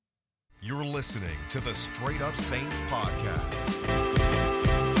You're listening to the Straight Up Saints podcast.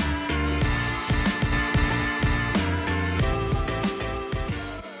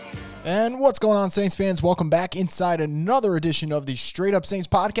 And what's going on, Saints fans? Welcome back inside another edition of the Straight Up Saints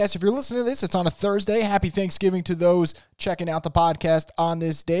podcast. If you're listening to this, it's on a Thursday. Happy Thanksgiving to those checking out the podcast on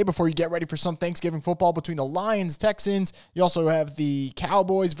this day before you get ready for some Thanksgiving football between the Lions, Texans. You also have the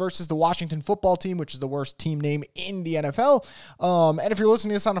Cowboys versus the Washington football team, which is the worst team name in the NFL. And if you're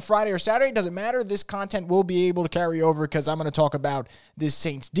listening to this on a Friday or Saturday, it doesn't matter. This content will be able to carry over because I'm going to talk about this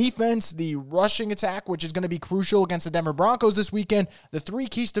Saints defense, the rushing attack, which is going to be crucial against the Denver Broncos this weekend, the three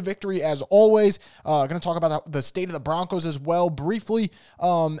keys to victory as always. Going to talk about the state of the Broncos as well briefly,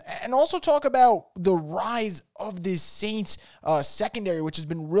 and also talk about the rise of this Saints secondary, which has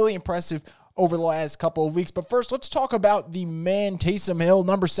been really impressive over the last couple of weeks. But first, let's talk about the man Taysom Hill,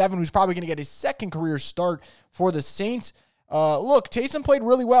 number 7, who's probably going to get his second career start for the Saints. Look, Taysom played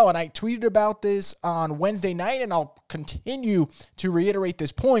really well, and I tweeted about this on Wednesday night, and I'll continue to reiterate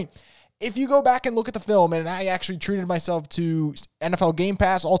this point. If you go back and look at the film, and I actually treated myself to NFL Game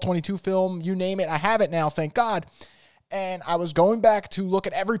Pass, all 22 film, you name it, I have it now, thank God. And I was going back to look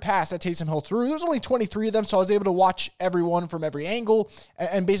at every pass that Taysom Hill threw. There's only 23 of them, so I was able to watch everyone from every angle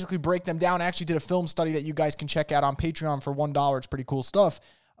and basically break them down. I actually did a film study that you guys can check out on Patreon for $1. It's pretty cool stuff.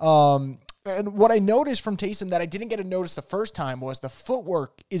 And what I noticed from Taysom that I didn't get to notice the first time was the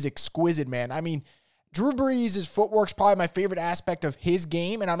footwork is exquisite, man. I mean, Drew Brees' footwork's probably my favorite aspect of his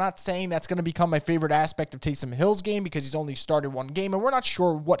game, and I'm not saying that's going to become my favorite aspect of Taysom Hill's game because he's only started one game, and we're not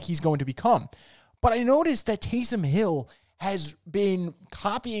sure what he's going to become. But I noticed that Taysom Hill has been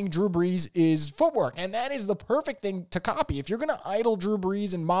copying Drew Brees' footwork, and that is the perfect thing to copy. If you're going to idle Drew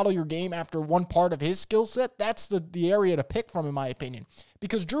Brees and model your game after one part of his skill set, that's the area to pick from, in my opinion.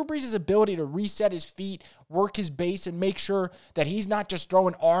 Because Drew Brees' ability to reset his feet, work his base, and make sure that he's not just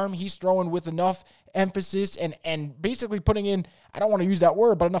throwing arm, he's throwing with enough emphasis and basically putting in, I don't want to use that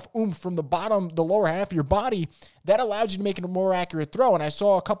word, but enough oomph from the lower half of your body, that allows you to make a more accurate throw. And I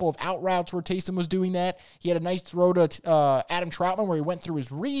saw a couple of out routes where Taysom was doing that. He had a nice throw to Adam Troutman where he went through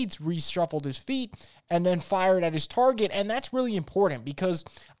his reads, reshuffled his feet, and then fired at his target. And that's really important because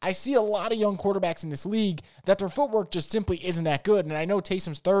I see a lot of young quarterbacks in this league that their footwork just simply isn't that good. And I know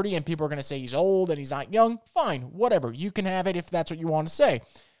Taysom's 30 and people are going to say he's old and he's not young. Fine, whatever. You can have it if that's what you want to say.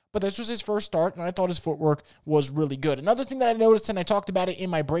 But this was his first start, and I thought his footwork was really good. Another thing that I noticed, and I talked about it in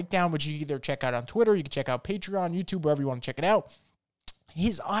my breakdown, which you can either check out on Twitter, you can check out Patreon, YouTube, wherever you want to check it out,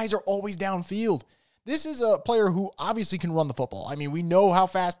 his eyes are always downfield. This is a player who obviously can run the football. I mean, we know how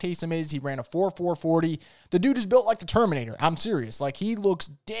fast Taysom is. He ran a 4.4 40. The dude is built like the Terminator. I'm serious. Like, he looks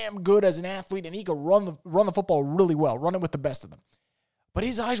damn good as an athlete, and he can run the football really well, run it with the best of them. But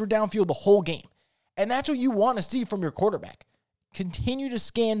his eyes were downfield the whole game. And that's what you want to see from your quarterback. Continue to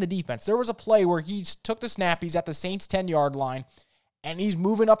scan the defense. There was a play where he took the snap. He's at the Saints 10-yard line, and he's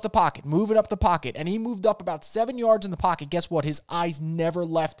moving up the pocket, and he moved up about 7 yards in the pocket. Guess what? His eyes never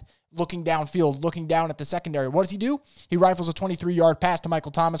left looking downfield, looking down at the secondary. What does he do? He rifles a 23-yard pass to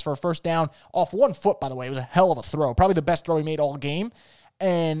Michael Thomas for a first down off 1 foot, by the way. It was a hell of a throw, probably the best throw he made all game.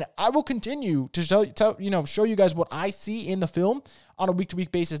 And I will continue to show you guys what I see in the film on a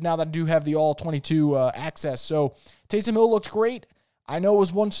week-to-week basis now that I do have the all-22 access. So Taysom Hill looked great. I know it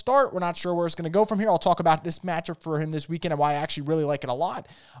was one start. We're not sure where it's going to go from here. I'll talk about this matchup for him this weekend and why I actually really like it a lot.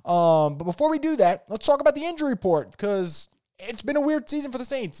 But before we do that, let's talk about the injury report because it's been a weird season for the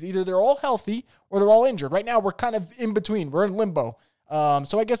Saints. Either they're all healthy or they're all injured. Right now, we're kind of in between. We're in limbo.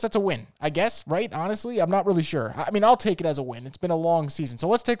 So I guess that's a win, I guess, right? Honestly, I'm not really sure. I mean, I'll take it as a win. It's been a long season. So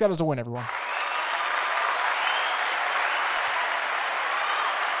let's take that as a win, everyone.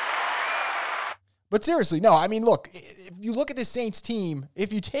 But seriously, no, I mean, look, if you look at the Saints team,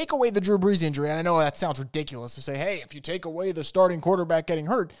 if you take away the Drew Brees injury, and I know that sounds ridiculous to say, hey, if you take away the starting quarterback getting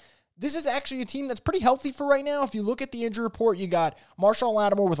hurt, this is actually a team that's pretty healthy for right now. If you look at the injury report, you got Marshall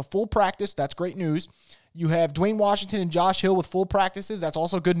Lattimore with a full practice. That's great news. You have Dwayne Washington and Josh Hill with full practices. That's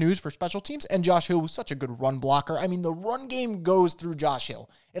also good news for special teams. And Josh Hill was such a good run blocker. I mean, the run game goes through Josh Hill.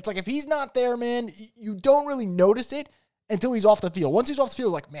 It's like if he's not there, man, you don't really notice it until he's off the field. Once he's off the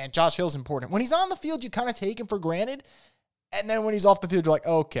field, like, man, Josh Hill's important. When he's on the field, you kind of take him for granted. And then when he's off the field, you're like,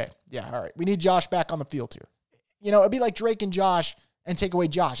 okay, yeah, all right, we need Josh back on the field here. You know, it'd be like Drake and Josh and take away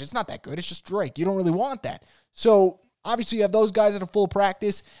Josh. It's not that good. It's just Drake. You don't really want that. So obviously you have those guys at a full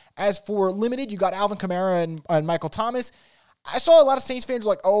practice. As for limited, you got Alvin Kamara and Michael Thomas. I saw a lot of Saints fans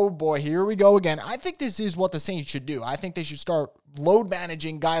were like, oh boy, here we go again. I think this is what the Saints should do. I think they should start load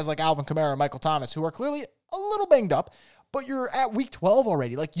managing guys like Alvin Kamara and Michael Thomas, who are clearly a little banged up, but you're at week 12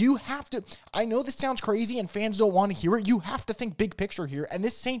 already. Like, you have to, I know this sounds crazy and fans don't want to hear it. You have to think big picture here. And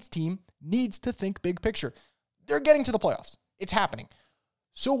this Saints team needs to think big picture. They're getting to the playoffs. It's happening.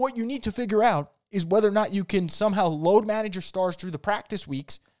 So what you need to figure out is whether or not you can somehow load manage your stars through the practice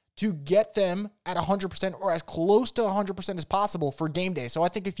weeks to get them at 100% or as close to 100% as possible for game day. So I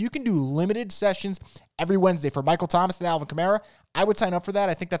think if you can do limited sessions every Wednesday for Michael Thomas and Alvin Kamara, I would sign up for that.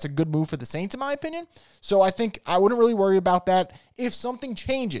 I think that's a good move for the Saints, in my opinion. So I think I wouldn't really worry about that. If something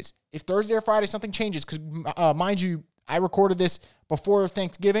changes, if Thursday or Friday something changes, because mind you, I recorded this before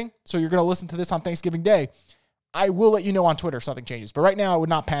Thanksgiving, so you're going to listen to this on Thanksgiving Day. I will let you know on Twitter if something changes. But right now, I would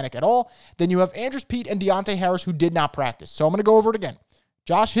not panic at all. Then you have Andrews Pete and Deontay Harris, who did not practice. So I'm going to go over it again.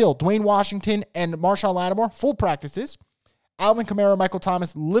 Josh Hill, Dwayne Washington, and Marshawn Lattimore, full practices. Alvin Kamara, Michael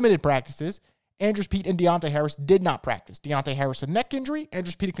Thomas, limited practices. Andrews Pete and Deontay Harris did not practice. Deontay Harris, a neck injury.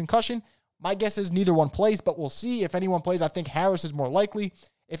 Andrews Pete, a concussion. My guess is neither one plays, but we'll see. If anyone plays, I think Harris is more likely.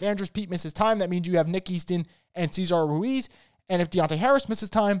 If Andrews Pete misses time, that means you have Nick Easton and Cesar Ruiz. And if Deontay Harris misses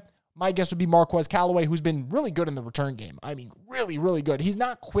time, my guess would be Marquez Callaway, who's been really good in the return game. I mean, really, really good. He's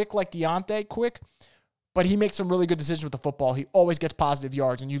not quick like Deontay quick, but he makes some really good decisions with the football. He always gets positive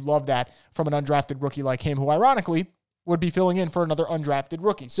yards, and you love that from an undrafted rookie like him, who ironically would be filling in for another undrafted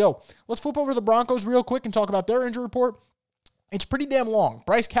rookie. So let's flip over to the Broncos real quick and talk about their injury report. It's pretty damn long.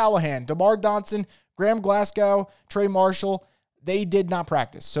 Bryce Callahan, DeMar Dotson, Graham Glasgow, Trey Marshall, they did not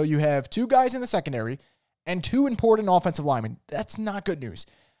practice. So you have two guys in the secondary and two important offensive linemen. That's not good news.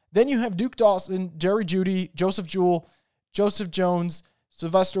 Then you have Duke Dawson, Jerry Jeudy, Joseph Jewell, Joseph Jones,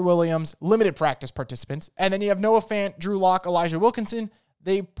 Sylvester Williams, limited practice participants. And then you have Noah Fant, Drew Lock, Elijah Wilkinson.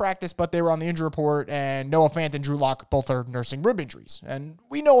 They practiced, but they were on the injury report, and Noah Fant and Drew Lock both are nursing rib injuries. And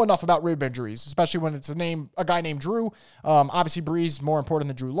we know enough about rib injuries, especially when it's a guy named Drew. Obviously, Breeze more important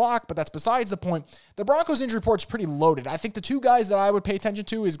than Drew Lock, but that's besides the point. The Broncos injury report's pretty loaded. I think the two guys that I would pay attention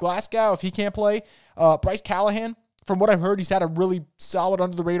to is Glasgow, if he can't play. Bryce Callahan, from what I've heard, he's had a really solid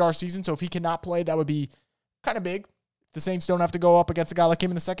under-the-radar season, so if he cannot play, that would be kind of big. The Saints don't have to go up against a guy like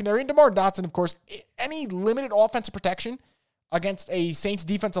him in the secondary. And DeMar Dotson, of course, any limited offensive protection against a Saints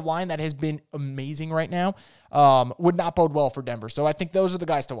defensive line that has been amazing right now would not bode well for Denver. So I think those are the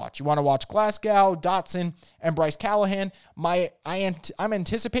guys to watch. You want to watch Glasgow, Dotson, and Bryce Callahan. I'm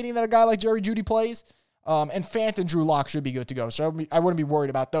anticipating that a guy like Jerry Jeudy plays, and Fant and Drew Lock should be good to go. So I wouldn't be worried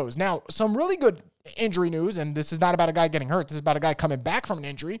about those. Now, some really good injury news, and this is not about a guy getting hurt. This is about a guy coming back from an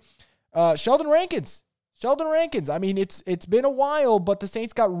injury. Sheldon Rankins. I mean, it's been a while, but the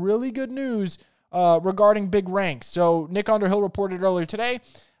Saints got really good news regarding Big Rank. So Nick Underhill reported earlier today,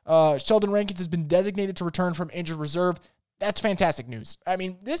 Sheldon Rankins has been designated to return from injured reserve. That's fantastic news. I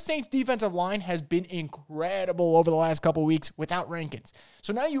mean, this Saints defensive line has been incredible over the last couple of weeks without Rankins.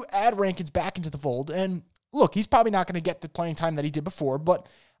 So now you add Rankins back into the fold, and look, he's probably not going to get the playing time that he did before, but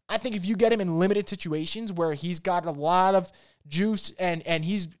I think if you get him in limited situations where he's got a lot of juice and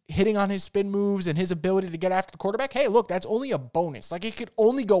he's hitting on his spin moves and his ability to get after the quarterback, hey, look, that's only a bonus. Like, it could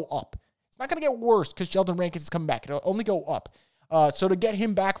only go up. It's not going to get worse because Sheldon Rankins is coming back. It'll only go up. So to get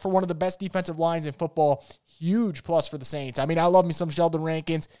him back for one of the best defensive lines in football, huge plus for the Saints. I mean, I love me some Sheldon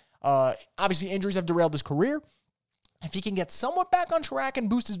Rankins. Obviously, injuries have derailed his career. If he can get somewhat back on track and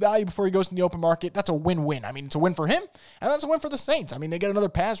boost his value before he goes to the open market, that's a win-win. I mean, it's a win for him, and that's a win for the Saints. I mean, they get another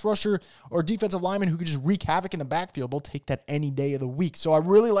pass rusher or defensive lineman who could just wreak havoc in the backfield. They'll take that any day of the week. So I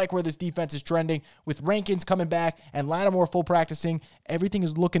really like where this defense is trending with Rankins coming back and Lattimore full practicing. Everything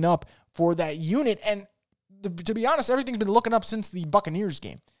is looking up for that unit, and to be honest, everything's been looking up since the Buccaneers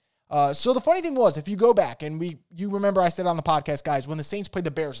game. So the funny thing was, if you go back, and you remember I said on the podcast, guys, when the Saints played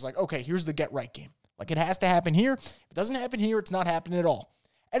the Bears, it's like, okay, here's the get-right game. Like, it has to happen here. If it doesn't happen here, it's not happening at all.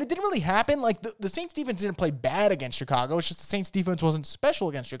 And it didn't really happen. Like, the Saints defense didn't play bad against Chicago. It's just the Saints defense wasn't special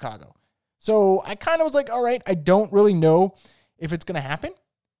against Chicago. So I kind of was like, all right, I don't really know if it's going to happen.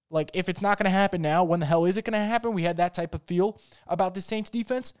 Like, if it's not going to happen now, when the hell is it going to happen? We had that type of feel about the Saints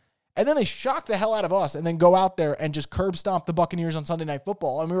defense. And then they shock the hell out of us and then go out there and just curb stomp the Buccaneers on Sunday Night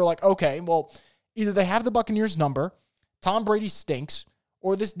Football. And we were like, okay, well, either they have the Buccaneers number, Tom Brady stinks,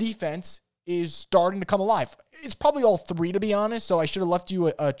 or this defense is starting to come alive. It's probably all three, to be honest, so I should have left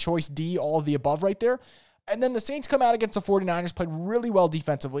you a choice D, all of the above right there. And then the Saints come out against the 49ers, played really well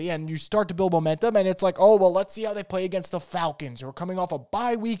defensively, and you start to build momentum, and it's like, oh, well, let's see how they play against the Falcons, who are coming off a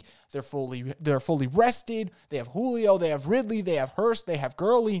bye week. They're fully rested. They have Julio, they have Ridley, they have Hurst, they have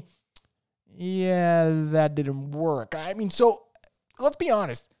Gurley. Yeah, that didn't work. I mean, so let's be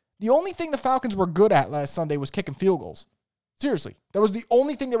honest. The only thing the Falcons were good at last Sunday was kicking field goals. Seriously, that was the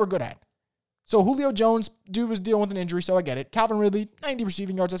only thing they were good at. So Julio Jones, dude was dealing with an injury, so I get it. Calvin Ridley, 90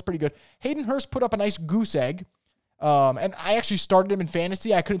 receiving yards, that's pretty good. Hayden Hurst put up a nice goose egg. And I actually started him in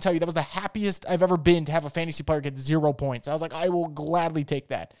fantasy. I couldn't tell you, that was the happiest I've ever been to have a fantasy player get 0 points. I was like, I will gladly take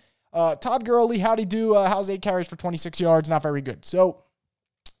that. Todd Gurley, howdy do. How's 8 carries for 26 yards? Not very good. So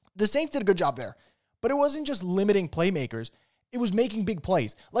the Saints did a good job there. But it wasn't just limiting playmakers. It was making big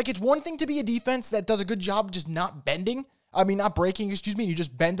plays. Like, it's one thing to be a defense that does a good job of just not breaking, you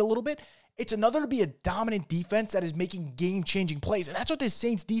just bend a little bit. It's another to be a dominant defense that is making game-changing plays. And that's what this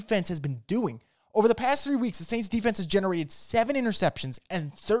Saints defense has been doing. Over the past 3 weeks, the Saints defense has generated 7 interceptions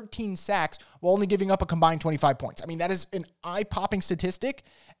and 13 sacks while only giving up a combined 25 points. I mean, that is an eye-popping statistic.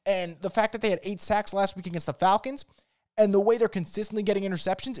 And the fact that they had 8 sacks last week against the Falcons and the way they're consistently getting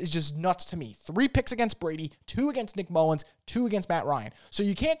interceptions is just nuts to me. 3 picks against Brady, 2 against Nick Mullins, 2 against Matt Ryan. So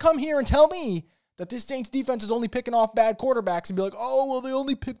you can't come here and tell me that this Saints defense is only picking off bad quarterbacks and be like, oh, well, they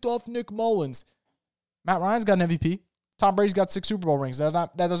only picked off Nick Mullins. Matt Ryan's got an MVP. Tom Brady's got 6 Super Bowl rings.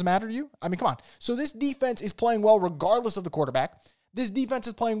 That doesn't matter to you? I mean, come on. So this defense is playing well regardless of the quarterback. This defense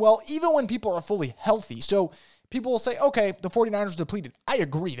is playing well even when people are fully healthy. So people will say, okay, the 49ers are depleted. I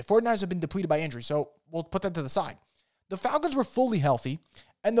agree. The 49ers have been depleted by injury, so we'll put that to the side. The Falcons were fully healthy,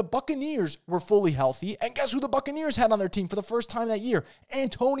 and the Buccaneers were fully healthy. And guess who the Buccaneers had on their team for the first time that year?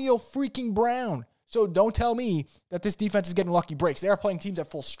 Antonio freaking Brown. So don't tell me that this defense is getting lucky breaks. They are playing teams at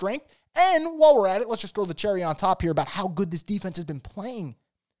full strength. And while we're at it, let's just throw the cherry on top here about how good this defense has been playing.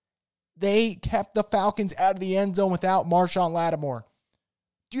 They kept the Falcons out of the end zone without Marshawn Lattimore.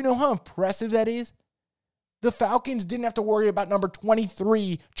 Do you know how impressive that is? The Falcons didn't have to worry about number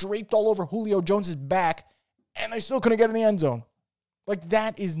 23 draped all over Julio Jones' back, and they still couldn't get in the end zone. Like,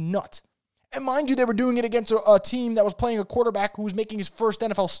 that is nuts. And mind you, they were doing it against a team that was playing a quarterback who was making his first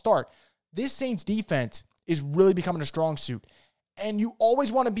NFL start. This Saints defense is really becoming a strong suit. And you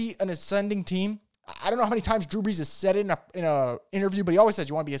always want to be an ascending team. I don't know how many times Drew Brees has said it in a interview, but he always says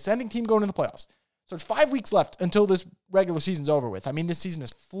you want to be an ascending team going into the playoffs. So it's 5 weeks left until this regular season's over with. I mean, this season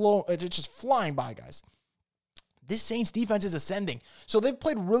is it's just flying by, guys. This Saints defense is ascending. So they've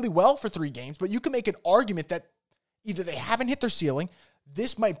played really well for 3 games, but you can make an argument that either they haven't hit their ceiling,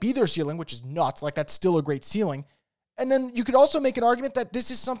 this might be their ceiling, which is nuts, like that's still a great ceiling. And then you could also make an argument that this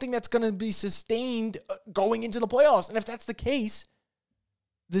is something that's going to be sustained going into the playoffs. And if that's the case,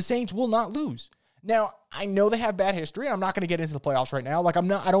 the Saints will not lose. Now, I know they have bad history. I'm not going to get into the playoffs right now. I don't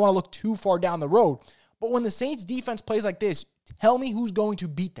want to look too far down the road. But when the Saints defense plays like this, tell me who's going to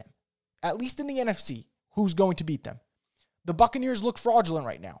beat them. At least in the NFC, who's going to beat them? The Buccaneers look fraudulent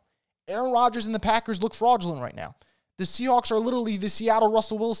right now. Aaron Rodgers and the Packers look fraudulent right now. The Seahawks are literally the Seattle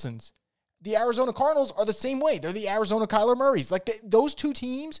Russell Wilsons. The Arizona Cardinals are the same way. They're the Arizona Kyler Murrays. Like, those 2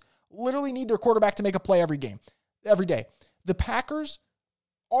 teams literally need their quarterback to make a play every day. The Packers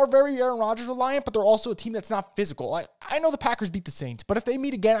are very Aaron Rodgers reliant, but they're also a team that's not physical. I know the Packers beat the Saints, but if they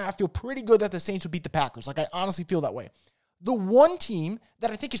meet again, I feel pretty good that the Saints would beat the Packers. Like, I honestly feel that way. The one team that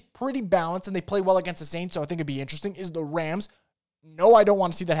I think is pretty balanced and they play well against the Saints, so I think it'd be interesting, is the Rams. No, I don't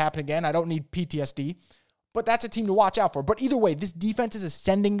want to see that happen again. I don't need PTSD, but that's a team to watch out for. But either way, this defense is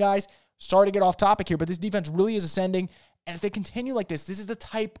ascending, guys. Sorry to get off topic here, but this defense really is ascending. And if they continue like this is the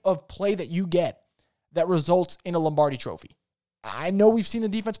type of play that you get that results in a Lombardi trophy. I know we've seen the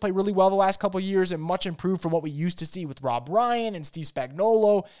defense play really well the last couple of years and much improved from what we used to see with Rob Ryan and Steve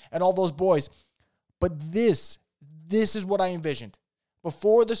Spagnuolo and all those boys. But this is what I envisioned.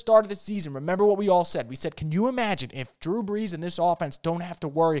 Before the start of the season, remember what we all said. We said, can you imagine if Drew Brees and this offense don't have to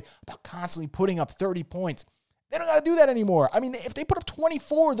worry about constantly putting up 30 points? They don't got to do that anymore. I mean, if they put up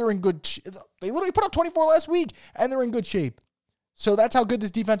 24, they're in good shape. They literally put up 24 last week, and they're in good shape. So that's how good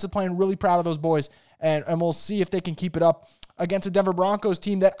this defense is playing. Really proud of those boys, and we'll see if they can keep it up against a Denver Broncos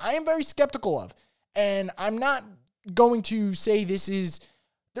team that I am very skeptical of. And I'm not going to say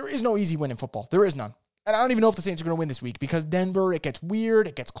there is no easy win in football. There is none. And I don't even know if the Saints are going to win this week because Denver, it gets weird,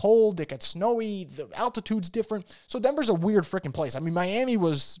 it gets cold, it gets snowy, the altitude's different. So Denver's a weird freaking place. I mean, Miami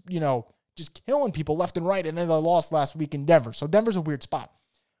was, just killing people left and right, and then they lost last week in Denver. So Denver's a weird spot.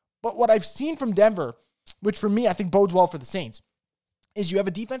 But what I've seen from Denver, which for me I think bodes well for the Saints, is you have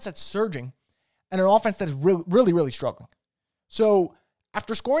a defense that's surging and an offense that is really, really, really struggling. So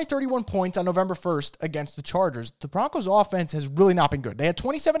after scoring 31 points on November 1st against the Chargers, the Broncos offense has really not been good. They had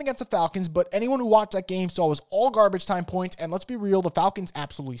 27 against the Falcons, but anyone who watched that game saw it was all garbage time points. And let's be real, the Falcons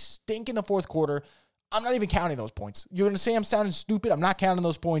absolutely stink in the fourth quarter. I'm not even counting those points. You're going to say I'm sounding stupid. I'm not counting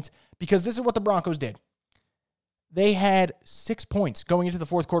those points because this is what the Broncos did. They had 6 points going into the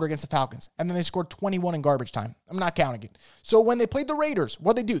fourth quarter against the Falcons, and then they scored 21 in garbage time. I'm not counting it. So when they played the Raiders,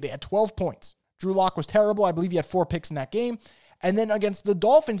 what'd they do? They had 12 points. Drew Lock was terrible. I believe he had 4 picks in that game. And then against the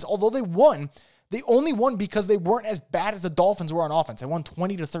Dolphins, although they won, they only won because they weren't as bad as the Dolphins were on offense. They won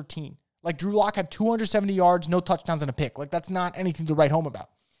 20-13. Like, Drew Lock had 270 yards, no touchdowns, and a pick. Like, that's not anything to write home about.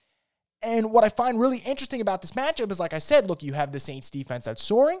 And what I find really interesting about this matchup is, like I said, look, you have the Saints defense that's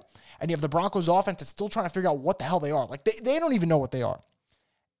soaring, and you have the Broncos offense that's still trying to figure out what the hell they are. Like, they don't even know what they are.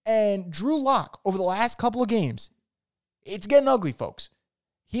 And Drew Lock, over the last couple of games, it's getting ugly, folks.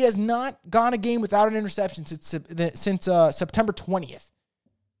 He has not gone a game without an interception since September 20th.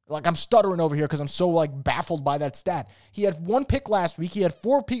 Like, I'm stuttering over here because I'm so, baffled by that stat. He had 1 pick last week. He had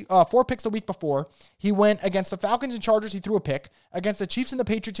four picks the week before. He went against the Falcons and Chargers. He threw a pick. Against the Chiefs and the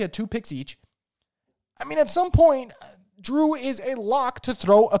Patriots, he had 2 picks each. I mean, at some point, Drew is a lock to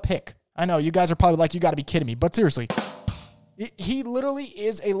throw a pick. I know, you guys are probably like, you got to be kidding me. But seriously, he literally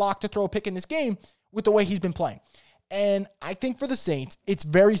is a lock to throw a pick in this game with the way he's been playing. And I think for the Saints, it's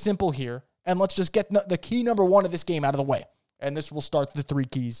very simple here. And let's just get the key number 1 of this game out of the way. And this will start the 3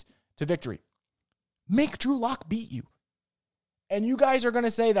 keys to victory. Make Drew Lock beat you. And you guys are going to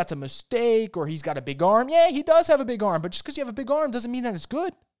say that's a mistake or he's got a big arm. Yeah, he does have a big arm, but just because you have a big arm doesn't mean that it's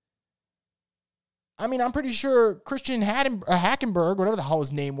good. I mean, I'm pretty sure Christian Hackenberg, whatever the hell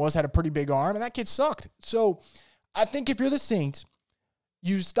his name was, had a pretty big arm, and that kid sucked. So I think if you're the Saints,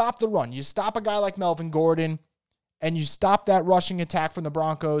 you stop the run. You stop a guy like Melvin Gordon, and you stop that rushing attack from the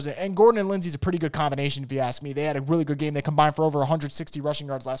Broncos. And Gordon and Lindsey's a pretty good combination, if you ask me. They had a really good game. They combined for over 160 rushing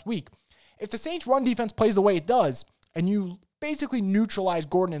yards last week. If the Saints' run defense plays the way it does, and you basically neutralize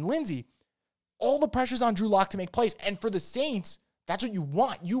Gordon and Lindsey, all the pressure's on Drew Lock to make plays. And for the Saints, that's what you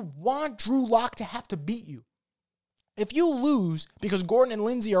want. You want Drew Lock to have to beat you. If you lose because Gordon and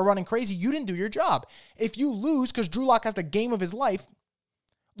Lindsey are running crazy, you didn't do your job. If you lose because Drew Lock has the game of his life,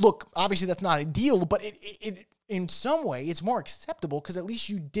 look, obviously that's not ideal, but it in some way, it's more acceptable because at least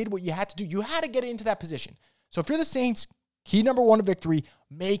you did what you had to do. You had to get into that position. So if you're the Saints, key number 1 of victory,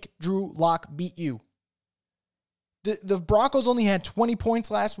 make Drew Lock beat you. The Broncos only had 20 points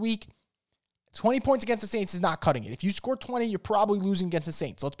last week. 20 points against the Saints is not cutting it. If you score 20, you're probably losing against the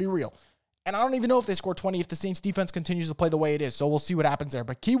Saints. Let's be real. And I don't even know if they score 20 if the Saints defense continues to play the way it is. So we'll see what happens there.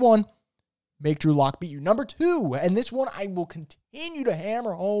 But key 1, make Drew Lock beat you. Number 2, and this one I will continue to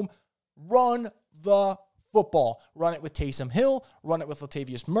hammer home, run the football. Run it with Taysom Hill, run it with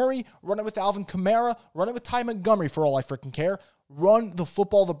Latavius Murray, run it with Alvin Kamara, run it with Ty Montgomery for all I freaking care. Run the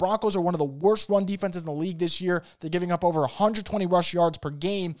football. The Broncos are one of the worst run defenses in the league this year. They're giving up over 120 rush yards per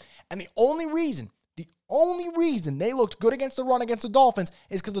game. And the only reason they looked good against the run against the Dolphins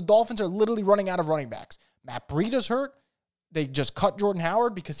is because the Dolphins are literally running out of running backs. Matt Breida's hurt. They just cut Jordan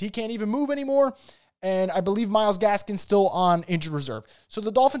Howard because he can't even move anymore. And I believe Myles Gaskin's still on injured reserve. So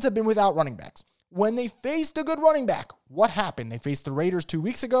the Dolphins have been without running backs. When they faced a good running back, what happened? They faced the Raiders 2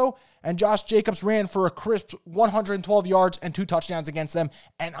 weeks ago, and Josh Jacobs ran for a crisp 112 yards and 2 touchdowns against them.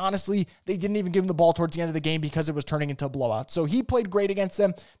 And honestly, they didn't even give him the ball towards the end of the game because it was turning into a blowout. So he played great against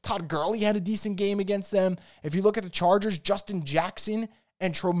them. Todd Gurley had a decent game against them. If you look at the Chargers, Justin Jackson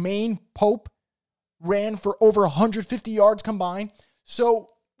and Tremaine Pope ran for over 150 yards combined. So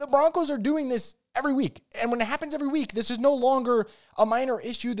the Broncos are doing this every week. And when it happens every week, this is no longer a minor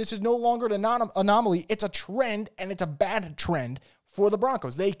issue. This is no longer an anomaly. It's a trend, and it's a bad trend for the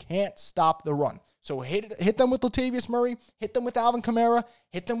Broncos. They can't stop the run. So hit them with Latavius Murray, hit them with Alvin Kamara,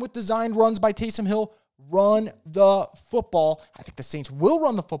 hit them with designed runs by Taysom Hill. Run the football. I think the Saints will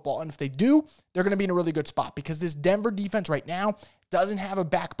run the football, and if they do, they're going to be in a really good spot because this Denver defense right now doesn't have a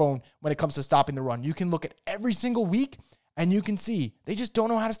backbone when it comes to stopping the run. You can look at every single week, and you can see they just don't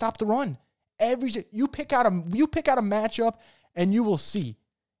know how to stop the run. You pick out a matchup and you will see.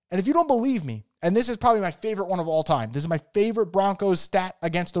 And if you don't believe me, and this is probably my favorite one of all time. This is my favorite Broncos stat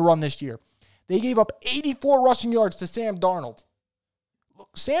against the run this year. They gave up 84 rushing yards to Sam Darnold.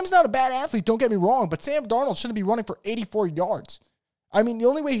 Look, Sam's not a bad athlete, don't get me wrong, but Sam Darnold shouldn't be running for 84 yards. I mean, the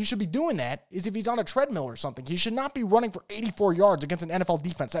only way he should be doing that is if he's on a treadmill or something. He should not be running for 84 yards against an NFL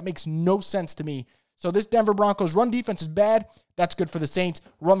defense. That makes no sense to me. So this Denver Broncos run defense is bad. That's good for the Saints.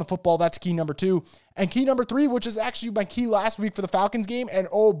 Run the football. That's key number 2. And key number 3, which is actually my key last week for the Falcons game, and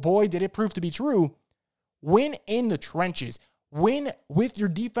oh boy, did it prove to be true. Win in the trenches. Win with your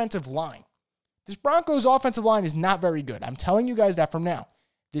defensive line. This Broncos offensive line is not very good. I'm telling you guys that from now.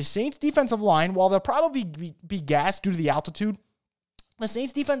 The Saints defensive line, while they'll probably be gassed due to the altitude, the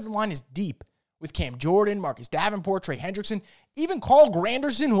Saints defensive line is deep. With Cam Jordan, Marcus Davenport, Trey Hendrickson, even Carl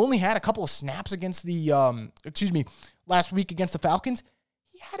Granderson, who only had a couple of snaps against last week against the Falcons.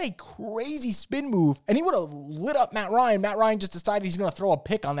 He had a crazy spin move, and he would have lit up Matt Ryan. Matt Ryan just decided he's going to throw a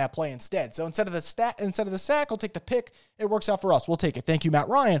pick on that play instead. So instead of the sack, he'll take the pick. It works out for us. We'll take it. Thank you, Matt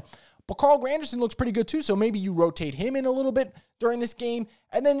Ryan. But Carl Granderson looks pretty good too, so maybe you rotate him in a little bit during this game.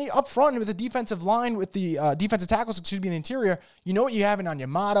 And then up front with the defensive line, with the defensive tackles, in the interior, you know what you have in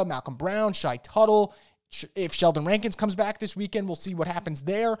Onyemata, Malcolm Brown, Shai Tuttle, If Sheldon Rankins comes back this weekend, we'll see what happens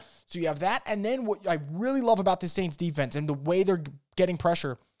there. So you have that. And then what I really love about the Saints defense and the way they're getting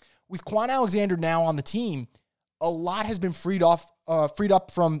pressure, with Quan Alexander now on the team, a lot has been freed up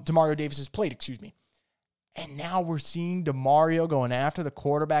from Demario Davis's plate, And now we're seeing Demario going after the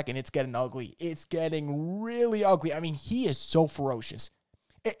quarterback, and it's getting ugly. It's getting really ugly. I mean, he is so ferocious.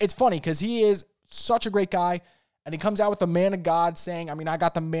 It's funny because he is such a great guy, and he comes out with the man of God saying, I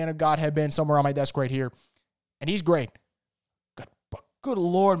got the man of God headband somewhere on my desk right here, and he's great. Good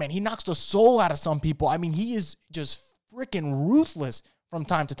Lord, man. He knocks the soul out of some people. He is just freaking ruthless from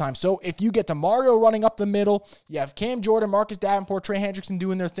time to time. So if you get Demario running up the middle, you have Cam Jordan, Marcus Davenport, Trey Hendrickson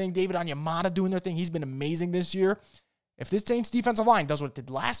doing their thing, David Onyemata doing their thing. He's been amazing this year. If this Saints defensive line does what it did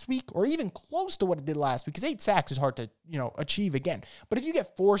last week, or even close to what it did last week, because 8 sacks is hard to, achieve again. But if you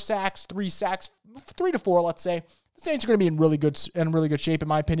get 4 sacks, 3 sacks, 3 to 4, let's say, the Saints are going to be in really good shape, in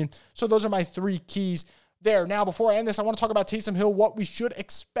my opinion. So those are my 3 keys there. Now, before I end this, I want to talk about Taysom Hill, what we should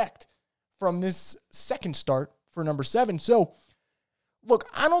expect from this second start for number 7. So, look,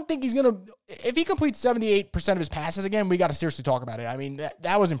 I don't think he's going to, if he completes 78% of his passes again, we got to seriously talk about it.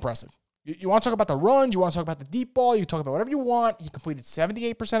 That was impressive. You want to talk about the runs, you want to talk about the deep ball, you talk about whatever you want. He completed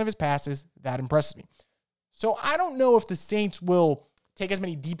 78% of his passes. That impresses me. So I don't know if the Saints will take as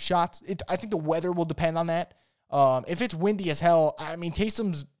many deep shots. I think the weather will depend on that. If it's windy as hell,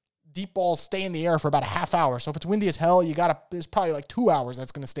 Taysom's deep balls stay in the air for about a half hour. So if it's windy as hell, there's probably like 2 hours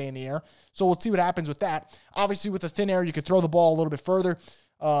that's going to stay in the air. So we'll see what happens with that. Obviously, with the thin air, you could throw the ball a little bit further.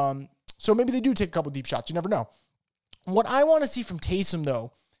 So maybe they do take a couple deep shots. You never know. What I want to see from Taysom,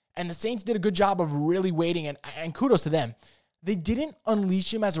 though, and the Saints did a good job of really waiting, and kudos to them, they didn't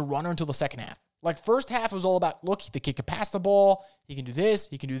unleash him as a runner until the second half. Like, first half was all about, look, the kid can pass the ball, he can do this,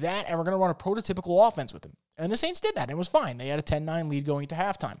 he can do that, and we're going to run a prototypical offense with him. And the Saints did that, and it was fine. They had a 10-9 lead going into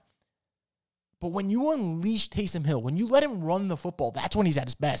halftime. But when you unleash Taysom Hill, when you let him run the football, that's when he's at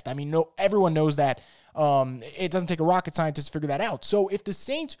his best. Everyone knows that. It doesn't take a rocket scientist to figure that out. So if the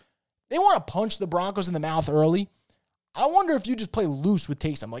Saints, they want to punch the Broncos in the mouth early, I wonder if you just play loose with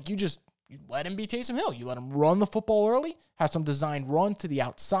Taysom. Like, you let him be Taysom Hill. You let him run the football early, have some designed runs to the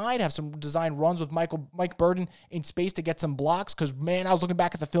outside, have some designed runs with Mike Burden in space to get some blocks. Because, man, I was looking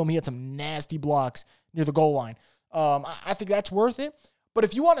back at the film. He had some nasty blocks near the goal line. I think that's worth it. But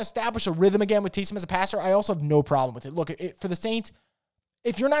if you want to establish a rhythm again with Taysom as a passer, I also have no problem with it. Look, for the Saints,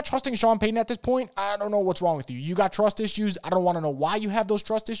 if you're not trusting Sean Payton at this point, I don't know what's wrong with you. You got trust issues. I don't want to know why you have those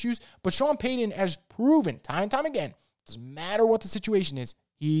trust issues. But Sean Payton has proven time and time again, doesn't matter what the situation is,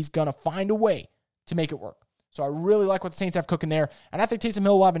 he's going to find a way to make it work. So I really like what the Saints have cooking there. And I think Taysom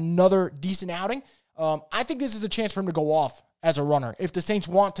Hill will have another decent outing. I think this is a chance for him to go off as a runner if the Saints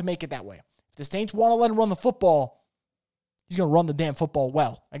want to make it that way. If the Saints want to let him run the football, he's going to run the damn football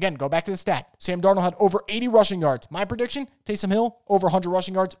well. Again, go back to the stat. Sam Darnold had over 80 rushing yards. My prediction, Taysom Hill, over 100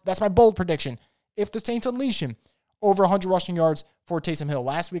 rushing yards. That's my bold prediction. If the Saints unleash him, over 100 rushing yards for Taysom Hill.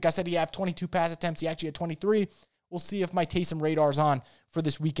 Last week, I said he had 22 pass attempts. He actually had 23. We'll see if my Taysom radar's on for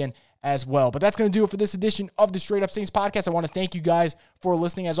this weekend as well. But that's going to do it for this edition of the Straight Up Saints podcast. I want to thank you guys for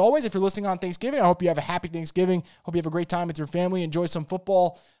listening. As always, if you're listening on Thanksgiving, I hope you have a happy Thanksgiving. Hope you have a great time with your family. Enjoy some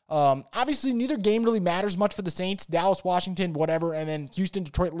football. Obviously, neither game really matters much for the Saints. Dallas, Washington, whatever. And then Houston,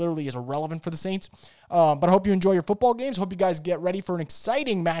 Detroit literally is irrelevant for the Saints. But I hope you enjoy your football games. Hope you guys get ready for an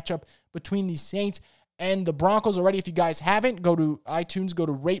exciting matchup between the Saints and the Broncos already. If you guys haven't, go to iTunes, go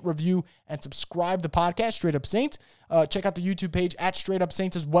to rate, review, and subscribe the podcast, Straight Up Saints. Check out the YouTube page at Straight Up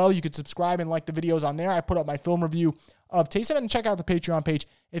Saints as well. You could subscribe and like the videos on there. I put up my film review of Taysom, and check out the Patreon page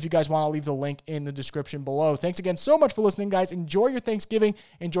if you guys want. I'll leave the link in the description below. Thanks again so much for listening, guys. Enjoy your Thanksgiving.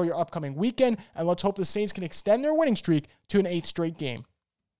 Enjoy your upcoming weekend, and let's hope the Saints can extend their winning streak to an 8th straight game.